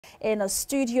in a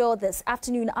studio this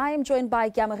afternoon. I am joined by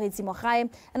Giammare Zimorhai,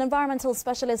 an environmental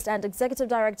specialist and executive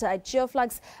director at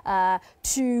Geoflux,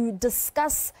 to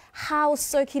discuss how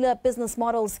circular business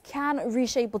models can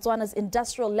reshape Botswana's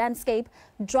industrial landscape,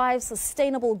 drive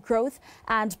sustainable growth,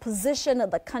 and position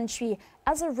the country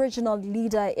as a regional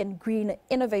leader in green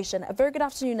innovation. A very good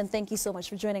afternoon, and thank you so much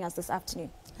for joining us this afternoon.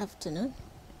 Afternoon.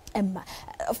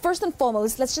 First and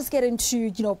foremost, let's just get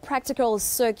into practical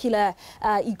circular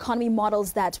economy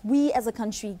models that we as a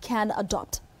country can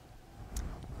adopt.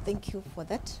 Thank you for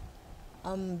that.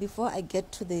 Before I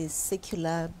get to the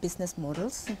circular business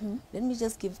models, let me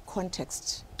just give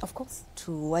context, of course,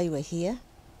 to why we're here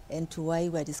and to why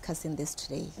we're discussing this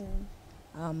today.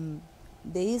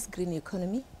 There is green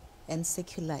economy and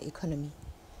circular economy.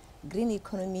 Green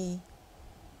economy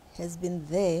has been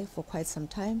there for quite some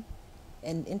time,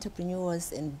 and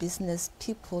entrepreneurs and business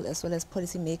people as well as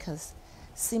policymakers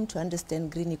seem to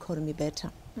understand green economy better.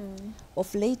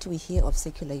 Of late we hear of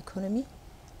circular economy,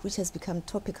 which has become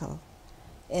topical,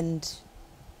 and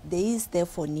there is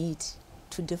therefore need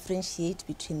to differentiate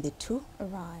between the two.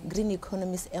 Right. Green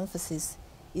economy's emphasis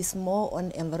is more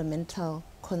on environmental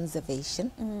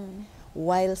conservation,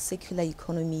 while circular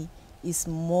economy is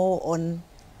more on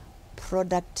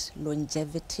product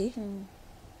longevity,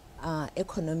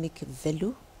 economic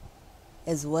value,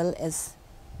 as well as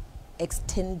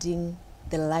extending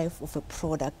the life of a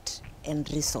product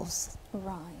and resource.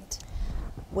 Right.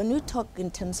 When we talk in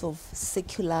terms of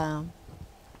circular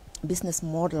business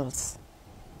models,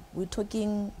 we're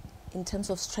talking in terms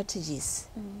of strategies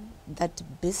that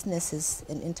businesses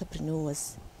and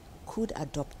entrepreneurs could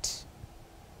adopt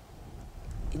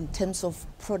in terms of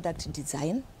product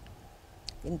design,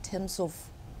 in terms of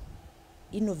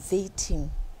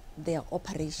innovating their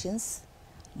operations,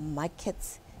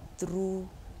 markets through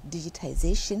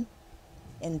digitization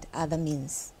and other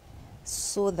means,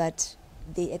 so that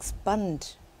they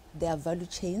expand their value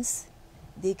chains,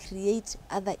 they create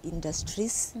other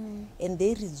industries, and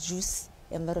they reduce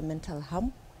environmental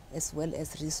harm as well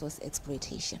as resource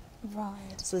exploitation. Right.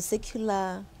 So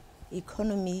circular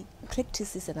economy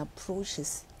practices and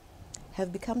approaches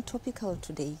have become topical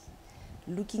today,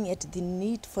 looking at the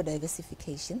need for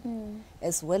diversification,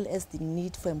 as well as the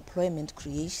need for employment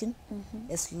creation,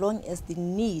 as long as the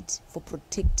need for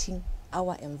protecting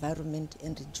our environment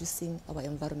and reducing our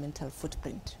environmental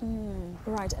footprint.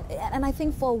 Right, and I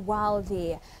think for a while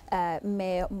there,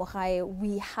 Mayor Zimorhai,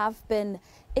 we have been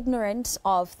ignorant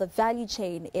of the value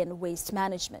chain in waste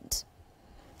management.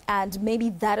 And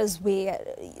maybe that is where,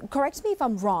 correct me if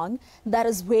I'm wrong, that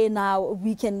is where now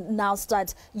we can now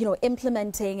start,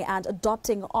 implementing and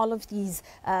adopting all of these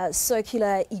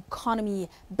circular economy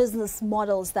business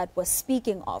models that we're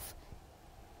speaking of.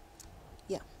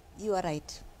 Yeah, you are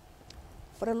right.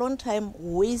 For a long time,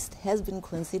 waste has been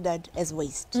considered as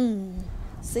waste.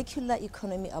 Circular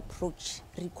economy approach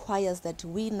requires that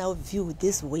we now view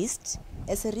this waste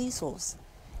as a resource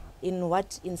in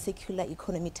what, in circular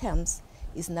economy terms,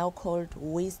 is now called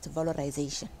waste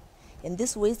valorization. And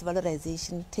this waste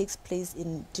valorization takes place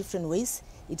in different ways.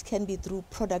 It can be through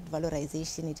product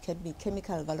valorization, it can be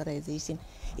chemical valorization,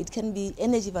 it can be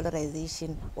energy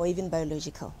valorization, or even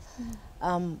biological.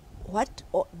 What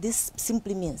this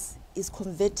simply means is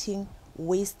converting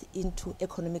waste into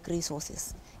economic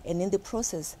resources, and in the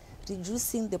process,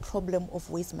 reducing the problem of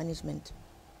waste management.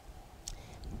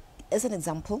 As an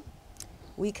example,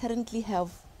 we currently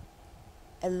have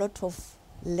a lot of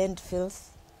landfills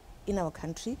in our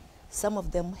country. Some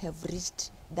of them have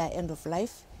reached their end of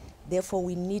life. Therefore,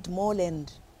 we need more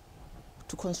land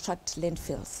to construct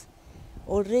landfills.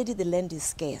 Already the land is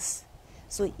scarce.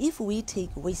 So if we take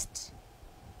waste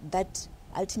that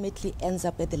ultimately ends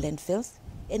up at the landfills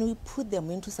and we put them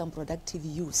into some productive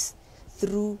use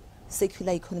through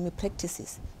circular economy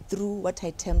practices, through what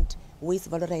I termed waste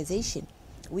valorization,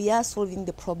 we are solving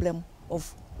the problem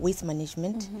of waste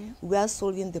management, we are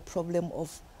solving the problem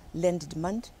of land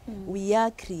demand, we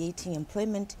are creating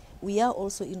employment, we are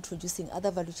also introducing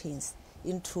other value chains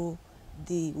into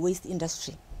the waste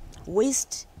industry.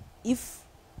 Waste, if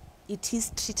it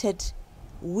is treated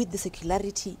with the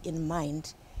circularity in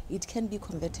mind, it can be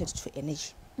converted to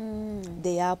energy.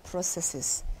 There are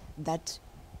processes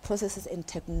and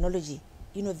technology,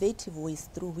 innovative ways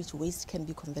through which waste can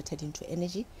be converted into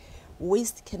energy.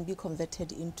 Waste can be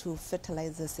converted into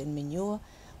fertilizers and manure.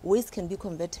 Waste can be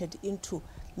converted into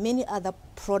many other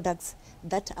products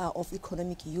that are of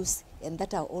economic use and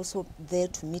that are also there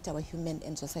to meet our human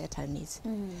and societal needs.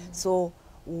 So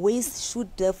waste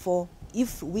should therefore,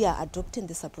 if we are adopting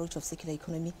this approach of circular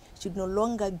economy, should no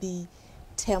longer be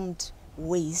termed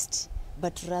waste,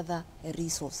 but rather a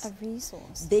resource. A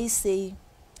resource. They say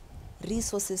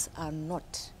resources are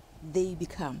not, they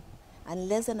become,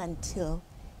 unless and until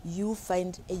you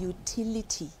find a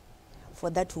utility for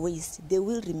that waste, they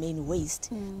will remain waste.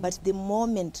 But the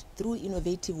moment, through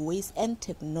innovative ways and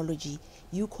technology,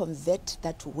 you convert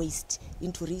that waste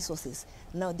into resources,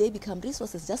 now they become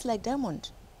resources, just like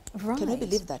diamond. Right. Can you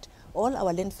believe that? All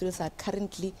our landfills are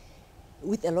currently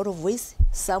with a lot of waste.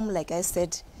 Some, like I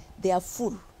said, they are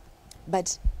full.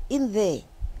 But in there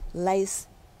lies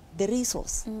the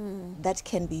resource that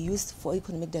can be used for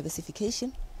economic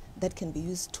diversification, that can be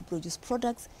used to produce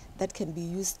products, that can be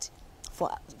used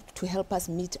to help us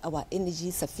meet our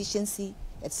energy sufficiency,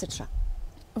 etc.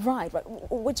 Right,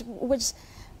 which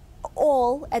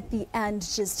all at the end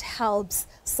just helps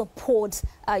support,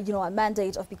 a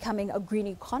mandate of becoming a green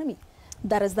economy.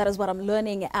 That is what I'm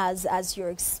learning as you're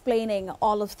explaining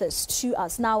all of this to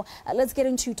us. Now, let's get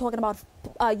into talking about,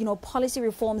 policy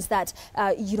reforms that,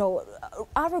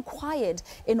 are required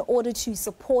in order to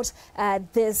support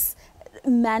this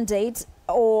mandate,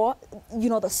 or,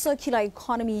 the circular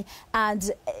economy,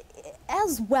 and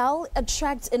as well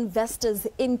attract investors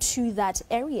into that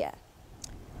area.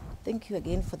 Thank you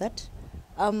again for that.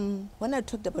 When I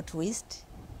talked about waste,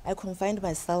 I confined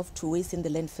myself to waste in the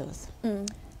landfills.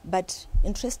 But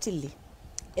interestingly,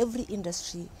 every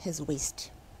industry has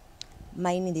waste.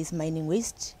 Mining, there's mining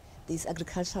waste, there's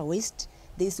agricultural waste,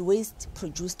 there's waste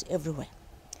produced everywhere.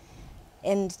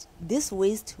 And this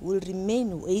waste will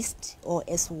remain waste, or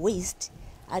as waste,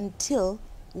 until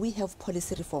we have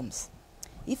policy reforms.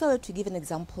 If I were to give an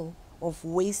example of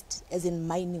waste as in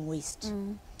mining waste,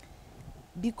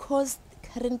 because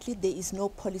currently there is no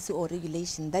policy or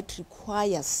regulation that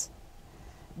requires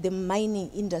the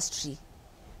mining industry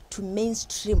to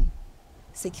mainstream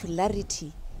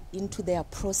circularity into their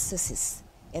processes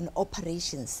and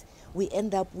operations, we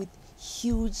end up with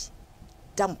huge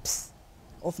dumps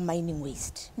of mining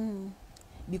waste,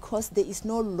 because there is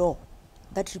no law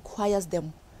that requires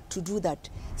them to do that,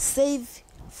 save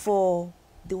for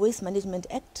the Waste Management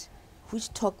Act,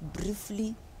 which talk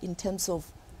briefly in terms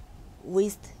of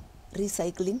waste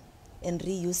recycling and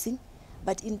reusing.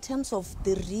 But in terms of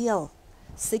the real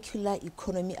circular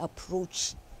economy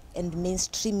approach and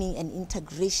mainstreaming and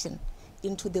integration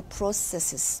into the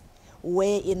processes,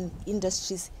 wherein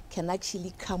industries can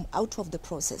actually come out of the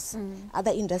process,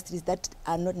 other industries that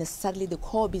are not necessarily the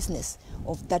core business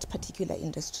of that particular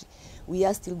industry, we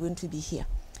are still going to be here.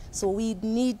 So we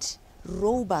need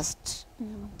robust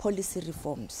policy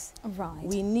reforms. Right.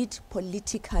 We need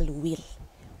political will.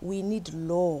 We need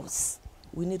laws.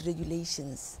 We need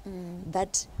regulations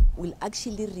that will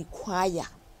actually require,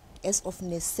 as of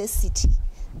necessity,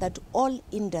 that all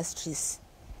industries,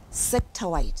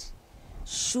 sector-wide,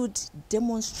 should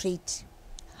demonstrate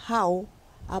how,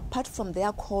 apart from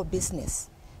their core business,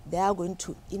 they are going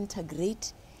to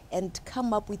integrate and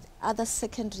come up with other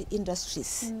secondary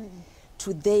industries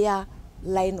to their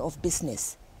line of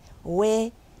business,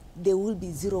 where there will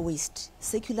be zero waste.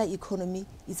 Circular economy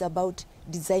is about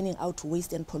designing out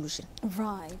waste and pollution.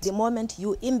 Right. The moment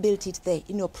you inbuilt it there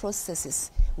in your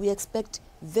processes, we expect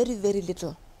very, very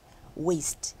little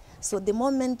waste. So the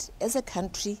moment, as a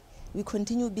country, we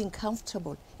continue being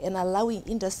comfortable and allowing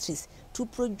industries to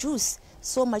produce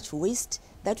so much waste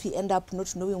that we end up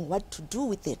not knowing what to do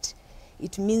with it,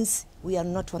 it means we are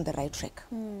not on the right track.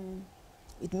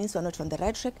 It means we are not on the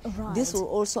right track. Right. This will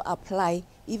also apply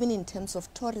even in terms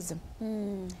of tourism.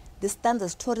 The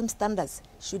standards, tourism standards,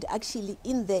 should actually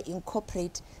in there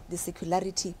incorporate the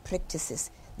circularity practices,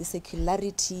 the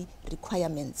circularity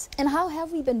requirements. And how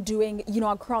have we been doing,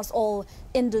 across all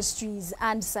industries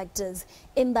and sectors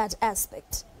in that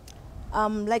aspect?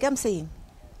 Like I'm saying,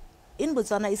 in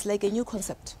Botswana, it's like a new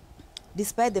concept,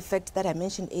 despite the fact that I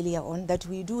mentioned earlier on that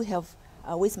we do have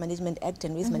a Waste Management Act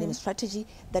and Waste Management Strategy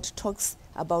that talks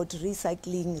about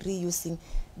recycling, reusing.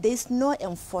 There's no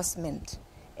enforcement.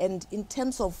 And in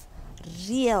terms of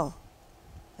real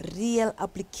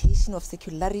application of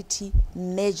circularity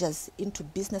measures into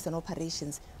business and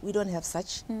operations, we don't have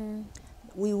such.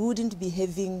 We wouldn't be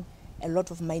having a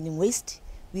lot of mining waste.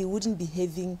 We wouldn't be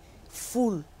having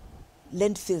full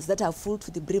landfills that are full to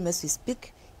the brim as we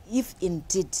speak, if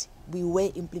indeed we were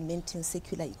implementing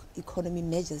circular economy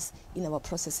measures in our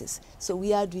processes. So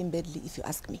we are doing badly, if you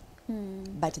ask me.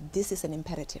 But this is an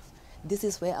imperative. This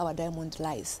is where our diamond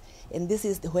lies. And this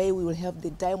is where we will have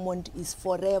the diamond is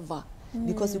forever.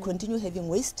 Because we continue having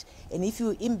waste. And if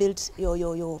you inbuild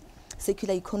your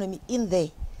circular economy in there,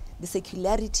 the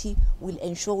circularity will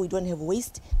ensure we don't have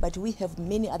waste, but we have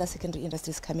many other secondary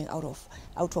industries coming out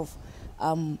of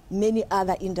many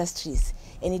other industries.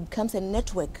 And it becomes a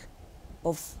network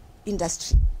of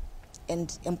industry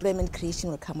and employment creation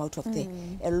will come out of there.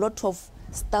 A lot of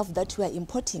stuff that we are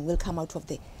importing will come out of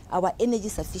there. Our energy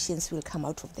sufficiency will come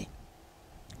out of there.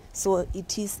 So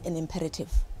it is an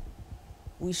imperative.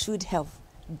 We should have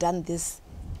done this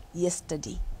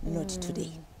yesterday, not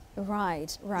today.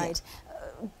 Right, right.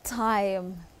 Yeah.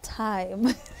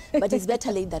 Time. But it's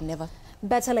better late than never.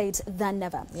 Better late than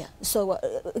never. Yeah. So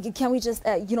can we just,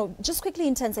 just quickly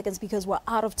in 10 seconds, because we're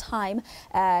out of time,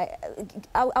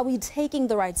 are we taking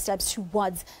the right steps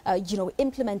towards,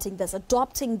 implementing this,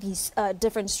 adopting these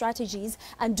different strategies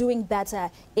and doing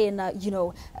better in,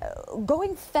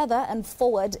 going further and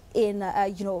forward in,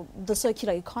 the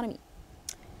circular economy?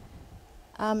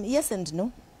 Yes and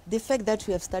no. The fact that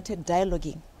we have started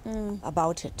dialoguing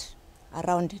about it,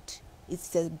 around it,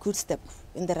 it's a good step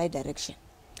in the right direction.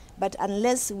 But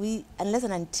unless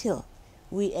and until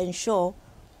we ensure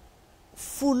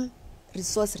full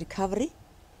resource recovery,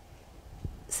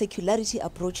 circularity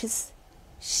approaches,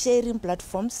 sharing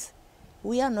platforms,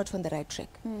 we are not on the right track.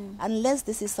 Unless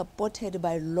this is supported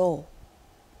by law.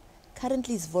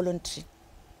 Currently it's voluntary.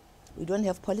 We don't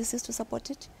have policies to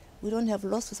support it. We don't have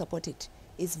laws to support it.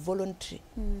 It's voluntary.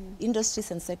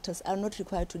 Industries and sectors are not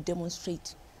required to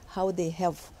demonstrate how they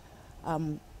have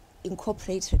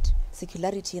incorporated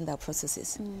circularity in their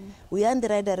processes. We are in the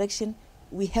right direction.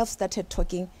 We have started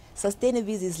talking.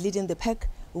 Sustainabiz is leading the pack.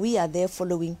 We are there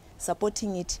following,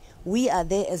 supporting it. We are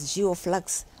there as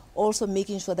Geoflux, also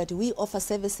making sure that we offer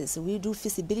services. We do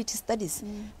feasibility studies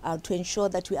to ensure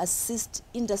that we assist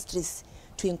industries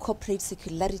to incorporate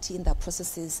circularity in their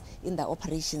processes, in their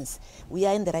operations. We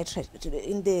are in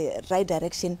the right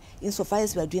direction insofar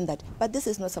as we are doing that. But this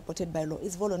is not supported by law.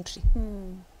 It's voluntary.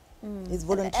 It's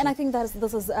voluntary. And I think that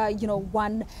this is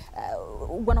one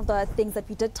of the things that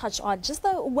we did touch on just a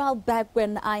while back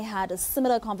when I had a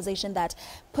similar conversation, that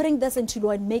putting this into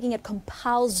law and making it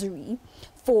compulsory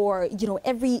for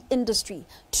every industry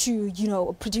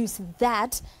to produce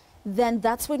that, then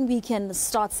that's when we can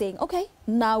start saying, okay,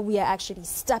 now we are actually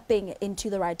stepping into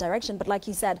the right direction. But like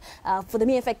you said, for the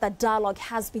mere fact that dialogue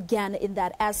has begun in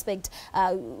that aspect,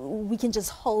 we can just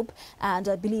hope and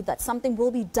believe that something will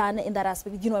be done in that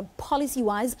aspect,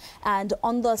 policy-wise and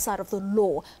on the side of the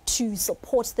law to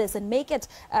support this and make it,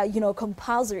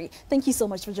 compulsory. Thank you so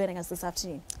much for joining us this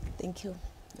afternoon. Thank you.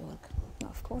 You're welcome.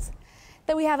 Of course.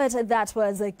 There we have it. That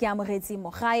was Giammare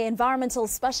Zimorhai, Environmental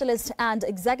Specialist and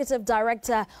Executive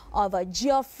Director of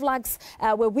Geoflux,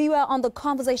 where we were on the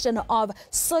conversation of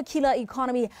circular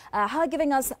economy, her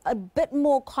giving us a bit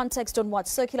more context on what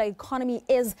circular economy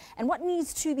is and what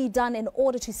needs to be done in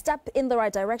order to step in the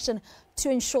right direction to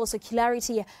ensure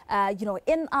circularity,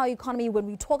 in our economy when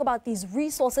we talk about these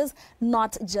resources,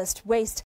 not just waste.